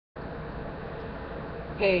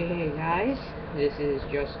Hey guys, this is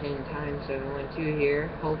Justin Time 712 here.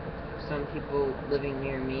 Hope some people living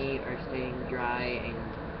near me are staying dry and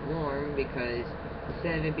warm because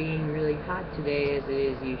instead of it being really hot today as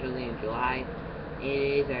it is usually in July, it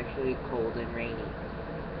is actually cold and rainy.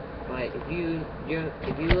 But if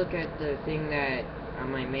you look at the thing that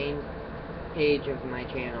on my main page of my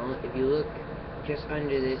channel, if you look just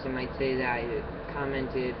under this, it might say that I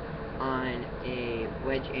commented on a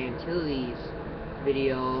Wedge Antilles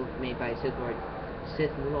video made by Sith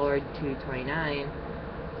Lord 229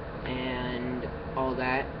 and all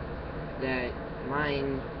that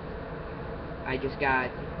mine I just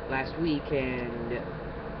got last week, and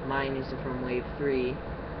mine is from Wave 3.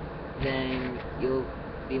 Then you'll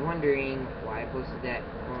be wondering why I posted that.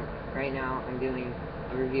 Well, right now I'm doing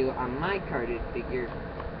a review on my carded figure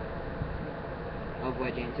of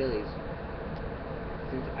Wedge Antilles.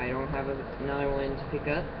 Since I don't have another one to pick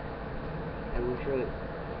up, I will show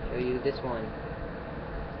you this one.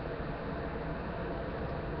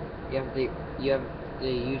 You have the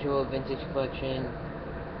usual vintage collection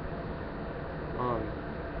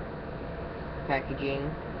packaging,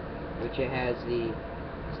 which it has the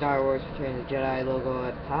Star Wars Return of the Jedi logo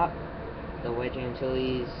at the top, the Wedge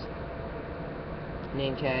Antilles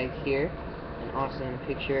name tag here, an awesome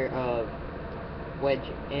picture of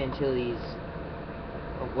Wedge Antilles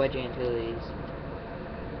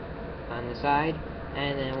on the side,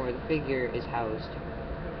 and then where the figure is housed.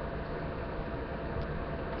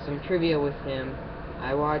 Some trivia with him.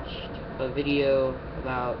 I watched a video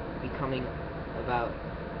about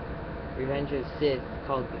Revenge of the Sith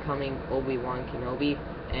called Becoming Obi-Wan Kenobi,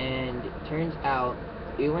 and it turns out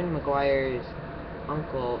Ewan McGuire's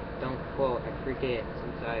uncle, don't quote, I forget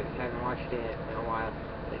since I haven't watched it in a while,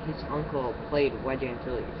 but his uncle played Wedge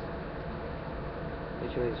Antilles,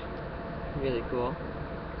 which was really cool.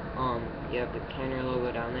 You have the Kenner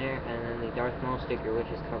logo down there, and then the Darth Maul sticker, which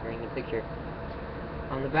is covering the picture.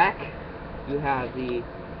 On the back, you have the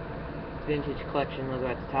Vintage Collection logo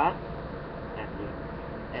at the top.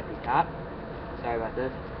 At the top. Sorry about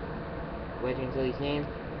this. Wedge Antilles' name.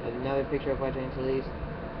 Another picture of Wedge Antilles.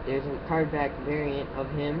 There's a cardback variant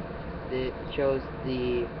of him that shows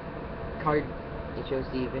the card. It shows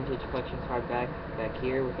the Vintage Collection card back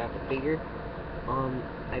here without the figure.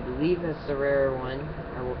 I believe that's the rarer one.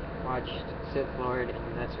 I watched Sith Lord,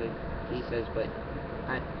 and that's what he says, but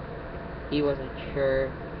he wasn't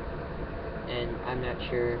sure, and I'm not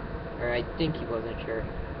sure, or I think he wasn't sure,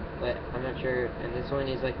 but I'm not sure. And this one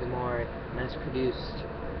is like the more mass-produced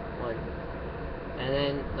one. And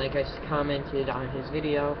then, like I commented on his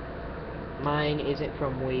video, mine isn't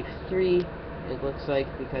from Wave 3. It looks like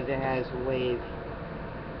because it has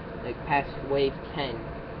past Wave 10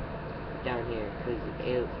 down here,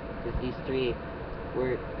 because these three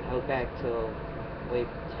were held back till Wave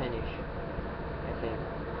 10ish, I think,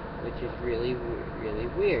 which is really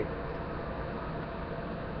weird.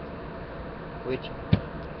 Which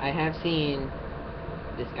I have seen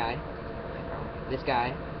this guy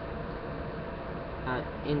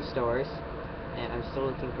in stores, and I'm still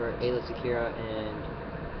looking for Ayla Secura and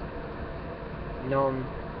Nom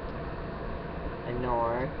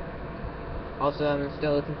Anor. Also, I'm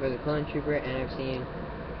still looking for the Clone Trooper, and I've seen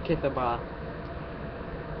Kithaba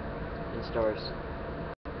in stores.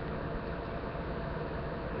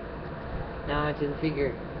 Now to the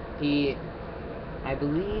figure. I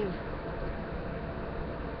believe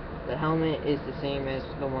the helmet is the same as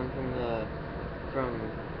the one from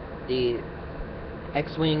the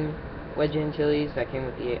X-Wing Wedge Antilles that came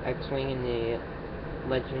with the X-Wing in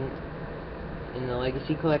the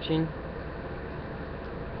Legacy collection.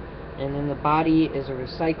 And then the body is a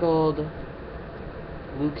recycled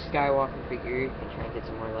Luke Skywalker figure. I'm trying to get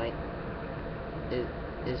some more light. It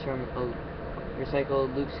is from a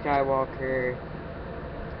recycled Luke Skywalker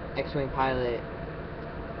X-Wing pilot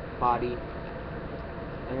body.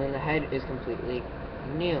 And then the head is completely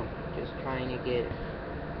new. Just trying to get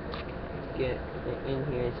it in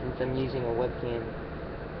here since I'm using a webcam.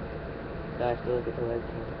 So I have to look at the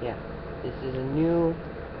webcam. Yeah. This is a new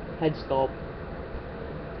head sculpt.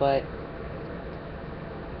 But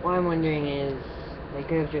what I'm wondering is, they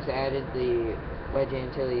could have just added the Wedge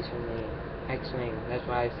Antilles from the X-Wing. That's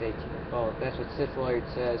why I say, well, that's what Sith Lord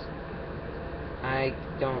says. I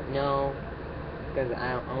don't know, because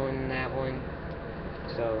I don't own that one.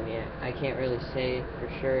 So yeah, I can't really say for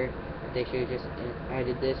sure if they should have just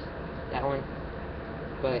added that one.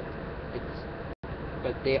 But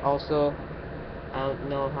they also, I don't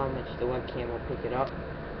know how much the webcam will pick it up,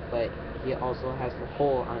 but he also has the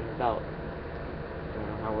hole on the belt. I don't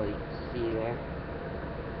know how well you can see there.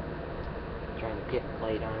 I'm trying to get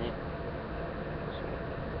light on it.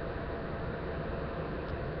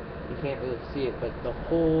 you can't really see it, but the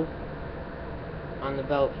hole on the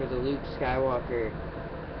belt for the Luke Skywalker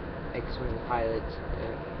X-Wing pilot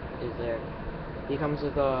is there. He comes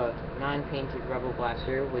with a non-painted Rebel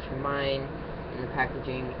blaster, which mine in the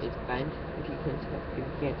packaging is bent, if you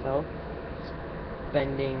can't tell. It's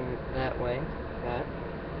bending that way, like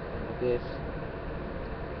this.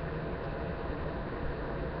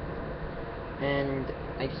 And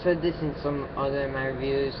I said this in some other of my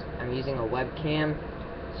reviews, I'm using a webcam,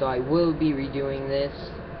 so I will be redoing this,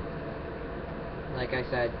 like I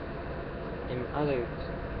said in others.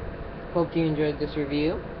 Hope you enjoyed this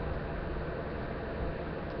review.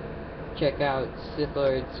 Check out Sith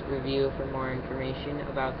Lord's review for more information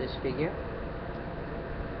about this figure,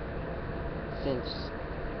 since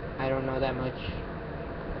I don't know that much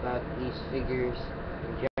about these figures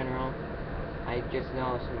in general. I just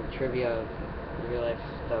know some trivia of real life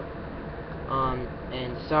stuff. I'm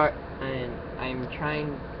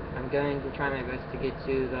going to try my best to get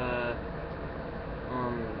to the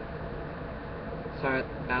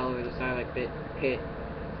Battle over the Sarlacc pit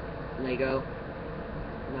Lego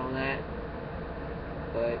and all that.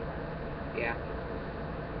 But yeah.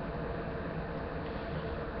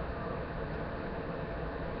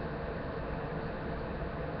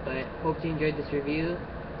 But hope you enjoyed this review.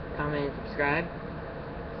 Comment and subscribe.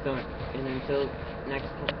 So, and until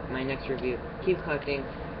my next review, keep collecting.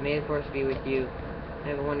 May the Force be with you.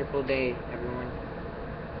 Have a wonderful day, everyone.